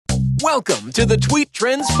Welcome to the Tweet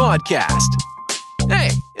Trends Podcast. Hey,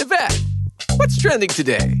 Yvette, what's trending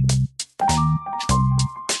today?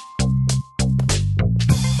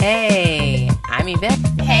 Hey, I'm Yvette.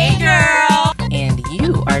 Hey, girl. And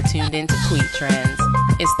you are tuned into Tweet Trends.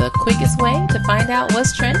 It's the quickest way to find out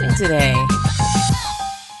what's trending today.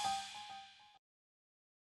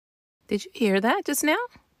 Did you hear that just now?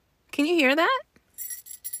 Can you hear that?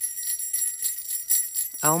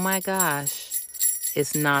 Oh my gosh.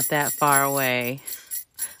 It's not that far away.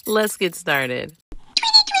 Let's get started.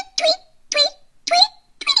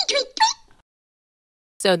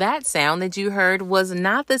 So that sound that you heard was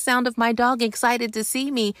not the sound of my dog excited to see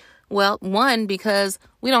me. Well, one, because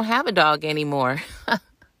we don't have a dog anymore.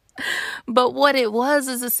 But what it was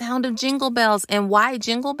is the sound of jingle bells. And why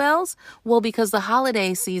jingle bells? Well, because the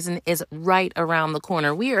holiday season is right around the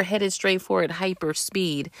corner. We are headed straight for it hyper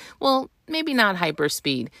speed. Well, maybe not hyper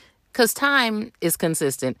speed, because time is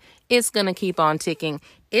consistent. It's going to keep on ticking.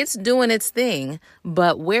 It's doing its thing.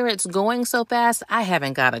 But where it's going so fast, I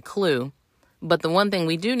haven't got a clue. But the one thing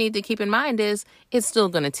we do need to keep in mind is it's still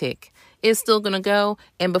going to tick. It's still going to go.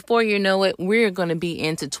 And before you know it, we're going to be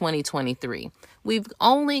into 2023. We've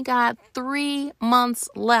only got 3 months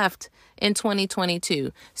left in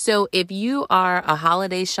 2022. So if you are a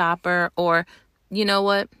holiday shopper, or you know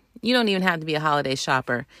what? You don't even have to be a holiday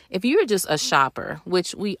shopper. If you're just a shopper,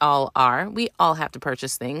 which we all are, we all have to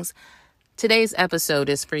purchase things, today's episode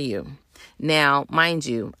is for you. Now, mind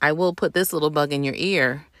you, I will put this little bug in your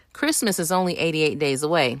ear. Christmas is only 88 days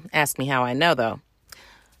away. Ask me how I know, though.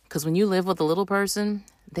 Because when you live with a little person,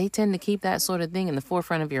 they tend to keep that sort of thing in the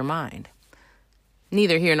forefront of your mind.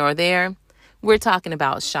 Neither here nor there. We're talking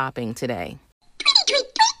about shopping today.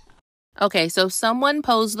 Okay, so someone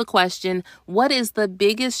posed the question, what is the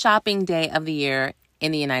biggest shopping day of the year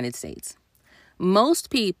in the United States?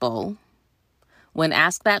 Most people, when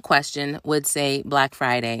asked that question, would say Black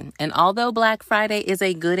Friday. And although Black Friday is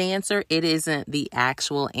a good answer, it isn't the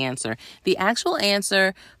actual answer. The actual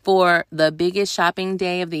answer for the biggest shopping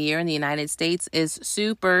day of the year in the United States is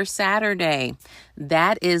Super Saturday.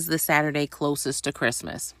 That is the Saturday closest to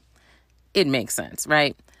Christmas. It makes sense,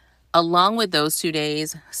 right? Along with those 2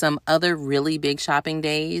 days, some other really big shopping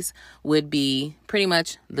days would be pretty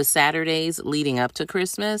much the Saturdays leading up to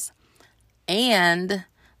Christmas and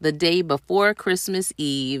the day before Christmas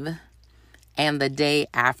Eve and the day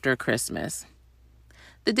after Christmas.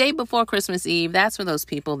 The day before Christmas Eve, that's for those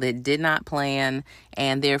people that did not plan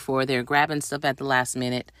and therefore they're grabbing stuff at the last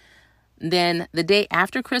minute. Then the day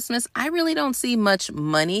after Christmas, I really don't see much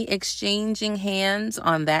money exchanging hands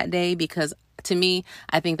on that day because to me,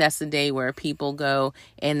 I think that's the day where people go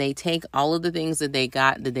and they take all of the things that they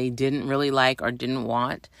got that they didn't really like or didn't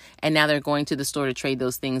want. And now they're going to the store to trade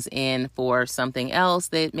those things in for something else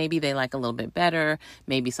that maybe they like a little bit better,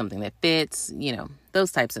 maybe something that fits,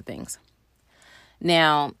 those types of things.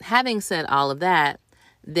 Now, having said all of that,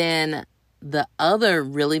 then the other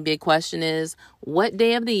really big question is, what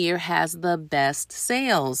day of the year has the best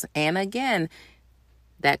sales? And again,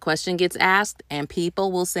 that question gets asked and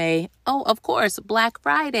people will say, oh, of course, Black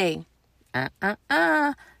Friday.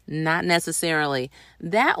 Not necessarily.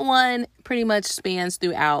 That one pretty much spans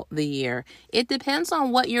throughout the year. It depends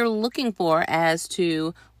on what you're looking for as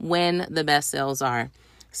to when the best sales are.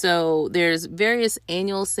 So there's various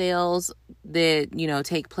annual sales that,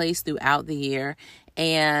 take place throughout the year.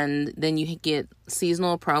 And then you get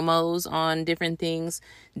seasonal promos on different things,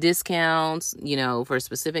 discounts, for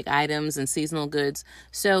specific items and seasonal goods.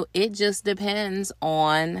 So it just depends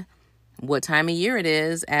on what time of year it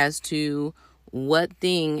is as to what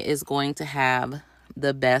thing is going to have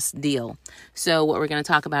the best deal. So what we're going to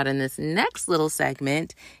talk about in this next little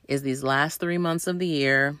segment is these last 3 months of the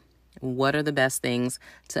year. What are the best things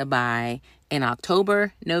to buy in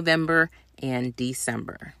October, November, and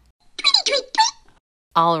December?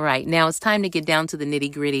 All right, now it's time to get down to the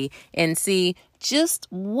nitty-gritty and see just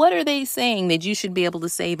what are they saying that you should be able to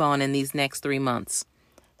save on in these next 3 months.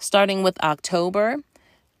 Starting with October,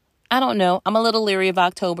 I don't know. I'm a little leery of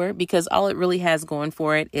October because all it really has going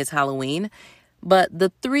for it is Halloween. But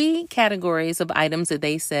the 3 categories of items that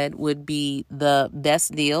they said would be the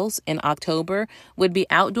best deals in October would be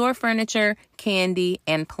outdoor furniture, candy,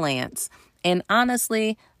 and plants. And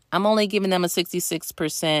honestly, I'm only giving them a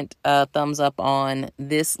 66% thumbs up on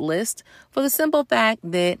this list for the simple fact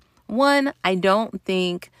that, one, I don't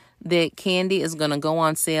think that candy is going to go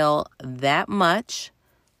on sale that much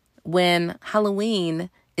when Halloween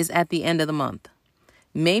is at the end of the month.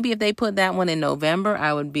 Maybe if they put that one in November,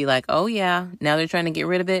 I would be like, oh yeah, now they're trying to get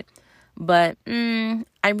rid of it. But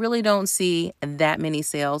I really don't see that many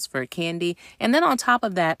sales for candy. And then on top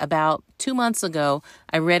of that, about 2 months ago,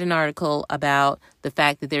 I read an article about the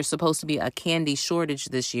fact that there's supposed to be a candy shortage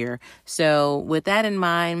this year. So with that in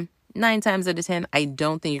mind, 9 times out of 10, I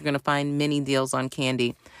don't think you're going to find many deals on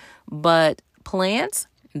candy. But plants,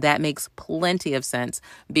 that makes plenty of sense,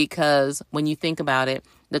 because when you think about it,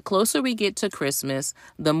 the closer we get to Christmas,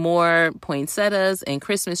 the more poinsettias and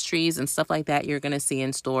Christmas trees and stuff like that you're going to see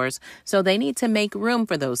in stores. So they need to make room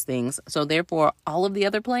for those things. So therefore, all of the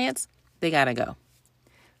other plants, they got to go.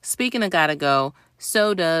 Speaking of gotta go,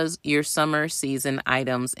 so does your summer season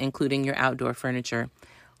items, including your outdoor furniture.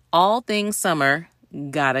 All things summer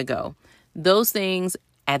gotta go. Those things,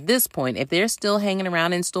 at this point, if they're still hanging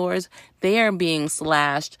around in stores, they are being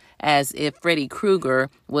slashed as if Freddy Krueger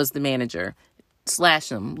was the manager. Slash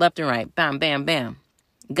them left and right. Bam, bam, bam.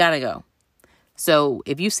 Gotta go. So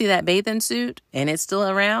if you see that bathing suit and it's still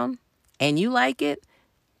around and you like it,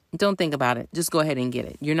 don't think about it. Just go ahead and get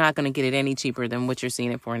it. You're not going to get it any cheaper than what you're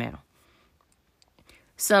seeing it for now.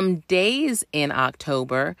 Some days in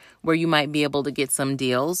October where you might be able to get some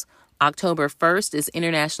deals. October 1st is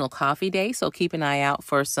International Coffee Day, so keep an eye out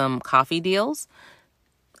for some coffee deals.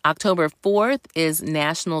 October 4th is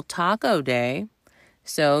National Taco Day,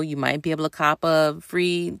 so you might be able to cop a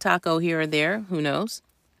free taco here or there. Who knows?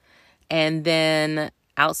 And then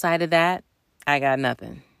outside of that, I got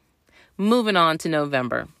nothing. Moving on to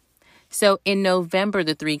November. So in November,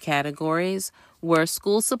 the 3 categories were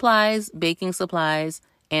school supplies, baking supplies,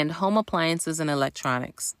 and home appliances and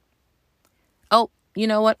electronics. Oh, you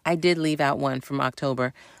know what? I did leave out one from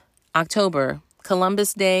October. October,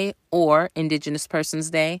 Columbus Day or Indigenous Persons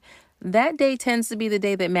Day. That day tends to be the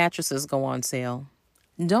day that mattresses go on sale.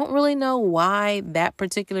 Don't really know why that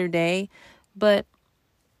particular day, but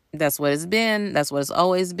that's what it's been. That's what it's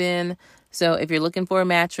always been. So if you're looking for a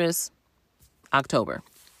mattress, October.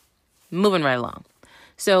 Moving right along.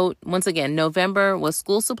 So once again, November was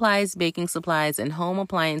school supplies, baking supplies, and home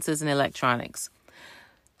appliances and electronics.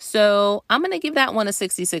 So I'm going to give that one a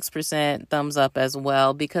 66% thumbs up as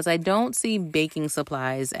well, because I don't see baking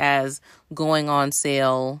supplies as going on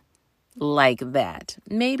sale like that.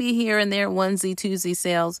 Maybe here and there, onesie, twosie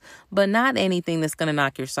sales, but not anything that's going to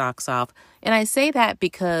knock your socks off. And I say that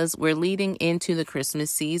because we're leading into the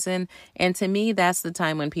Christmas season. And to me, that's the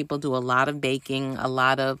time when people do a lot of baking, a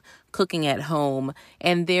lot of cooking at home.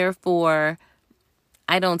 And therefore,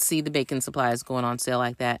 I don't see the baking supplies going on sale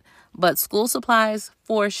like that. But school supplies,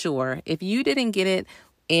 for sure. If you didn't get it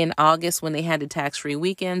in August when they had the tax-free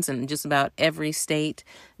weekends in just about every state,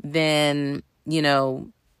 then,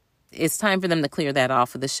 it's time for them to clear that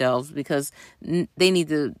off of the shelves, because they need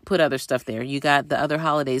to put other stuff there. You got the other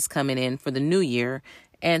holidays coming in for the new year.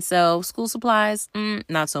 And so school supplies,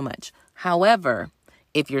 not so much. However,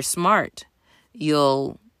 if you're smart,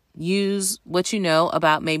 you'll use what you know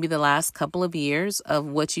about maybe the last couple of years of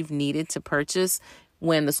what you've needed to purchase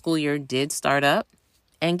when the school year did start up,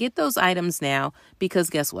 and get those items now, because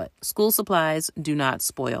guess what? School supplies do not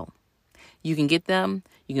spoil. You can get them,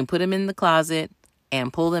 you can put them in the closet,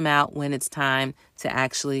 and pull them out when it's time to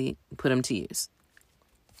actually put them to use.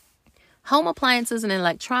 Home appliances and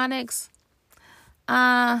electronics.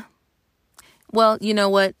 Well, you know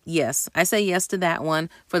what? Yes, I say yes to that one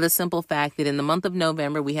for the simple fact that in the month of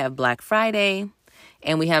November, we have Black Friday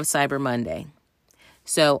and we have Cyber Monday.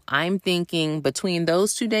 So I'm thinking between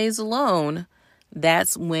those 2 days alone,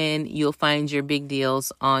 that's when you'll find your big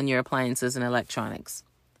deals on your appliances and electronics.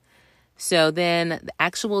 So then the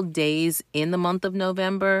actual days in the month of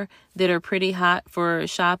November that are pretty hot for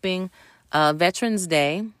shopping, Veterans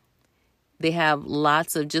Day, they have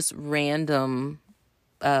lots of just random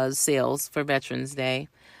sales for Veterans Day.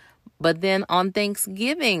 But then on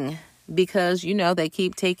Thanksgiving, because, they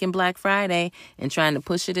keep taking Black Friday and trying to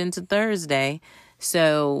push it into Thursday.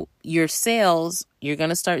 So your sales, you're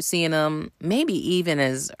going to start seeing them maybe even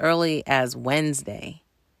as early as Wednesday.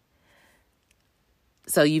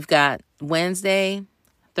 So you've got Wednesday,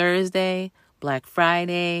 Thursday, Black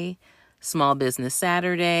Friday, Small Business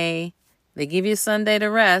Saturday. They give you Sunday to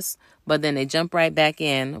rest, but then they jump right back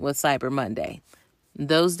in with Cyber Monday.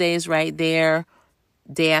 Those days right there,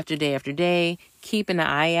 day after day after day, keep an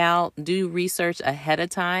eye out. Do research ahead of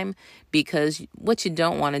time, because what you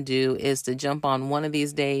don't want to do is to jump on one of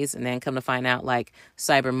these days and then come to find out like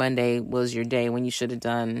Cyber Monday was your day when you should have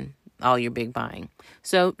done all your big buying.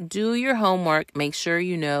 So do your homework, make sure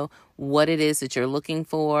you know what it is that you're looking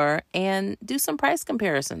for, and do some price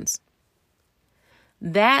comparisons.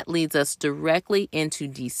 That leads us directly into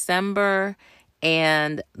December,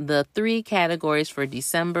 and the 3 categories for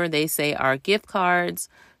December, they say, are gift cards,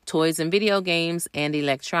 toys and video games, and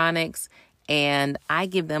electronics. and I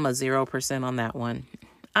give them a 0% on that one.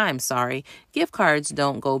 I'm sorry. Gift cards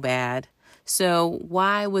don't go bad. So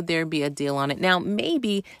why would there be a deal on it? Now,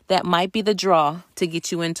 maybe that might be the draw to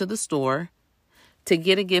get you into the store to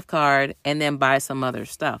get a gift card and then buy some other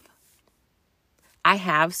stuff. I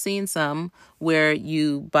have seen some where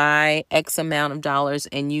you buy X amount of dollars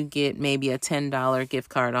and you get maybe a $10 gift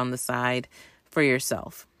card on the side for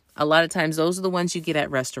yourself. A lot of times those are the ones you get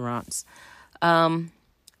at restaurants.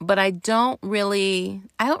 But I don't really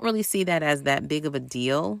see that as that big of a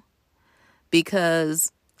deal,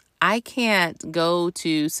 because I can't go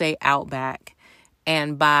to, say, Outback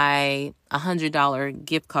and buy a $100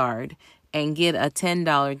 gift card and get a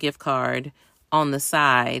 $10 gift card on the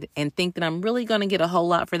side and think that I'm really going to get a whole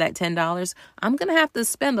lot for that $10. I'm going to have to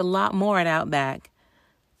spend a lot more at Outback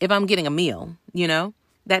if I'm getting a meal, you know?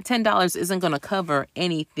 That $10 isn't going to cover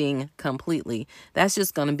anything completely. That's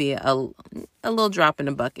just going to be a little drop in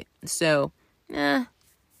the bucket. So,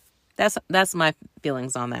 that's my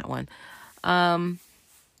feelings on that one.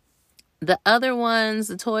 The other ones,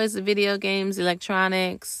 the toys, the video games,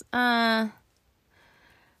 electronics,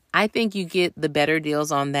 I think you get the better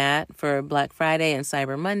deals on that for Black Friday and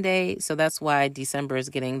Cyber Monday. So that's why December is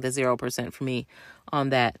getting the 0% for me on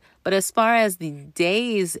that. But as far as the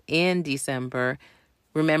days in December,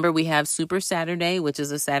 remember we have Super Saturday, which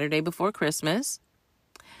is a Saturday before Christmas.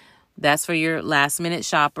 That's for your last minute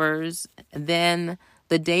shoppers. Then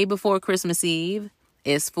the day before Christmas Eve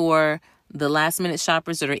is for the last minute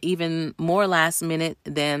shoppers that are even more last minute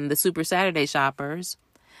than the Super Saturday shoppers.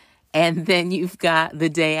 And then you've got the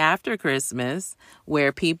day after Christmas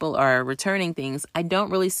where people are returning things. I don't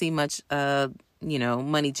really see much,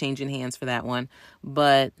 money changing hands for that one,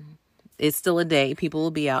 but it's still a day. People will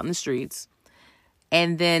be out in the streets.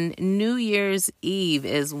 And then New Year's Eve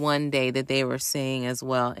is one day that they were saying as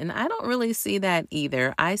well. And I don't really see that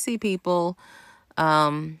either. I see people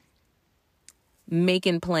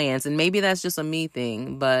making plans, and maybe that's just a me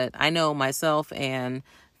thing, but I know myself and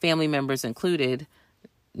family members included,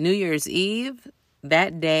 New Year's Eve,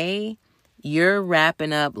 that day, you're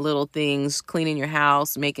wrapping up little things, cleaning your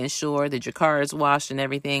house, making sure that your car is washed and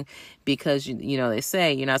everything, because, they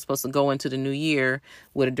say you're not supposed to go into the new year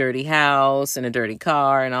with a dirty house and a dirty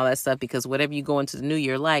car and all that stuff, because whatever you go into the new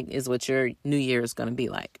year like is what your new year is going to be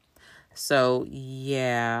like. So,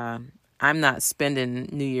 yeah, I'm not spending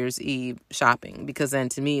New Year's Eve shopping, because then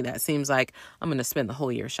to me that seems like I'm going to spend the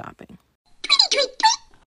whole year shopping.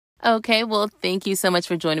 Okay, well, thank you so much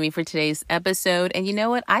for joining me for today's episode. And you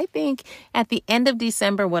know what? I think at the end of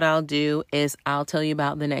December, what I'll do is I'll tell you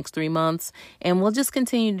about the next 3 months, and we'll just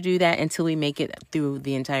continue to do that until we make it through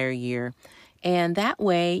the entire year. And that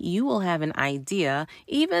way you will have an idea,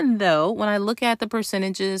 even though when I look at the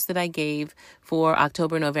percentages that I gave for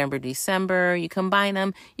October, November, December, you combine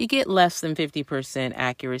them, you get less than 50%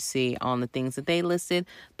 accuracy on the things that they listed.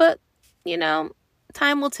 But,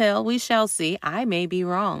 time will tell. We shall see. I may be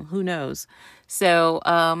wrong. Who knows? So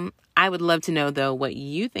I would love to know, though, what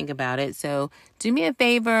you think about it. So do me a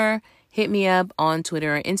favor. Hit me up on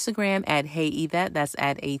Twitter or Instagram at HeyYvette. That's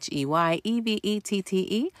at HeyEvette.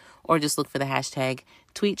 Or just look for the hashtag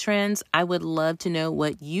Tweet Trends. I would love to know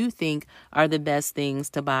what you think are the best things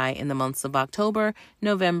to buy in the months of October,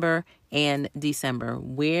 November, and December.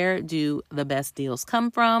 Where do the best deals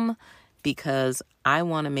come from? Because I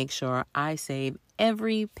want to make sure I save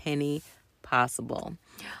every penny possible.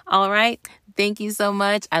 All right. Thank you so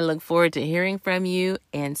much. I look forward to hearing from you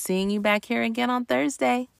and seeing you back here again on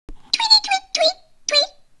Thursday.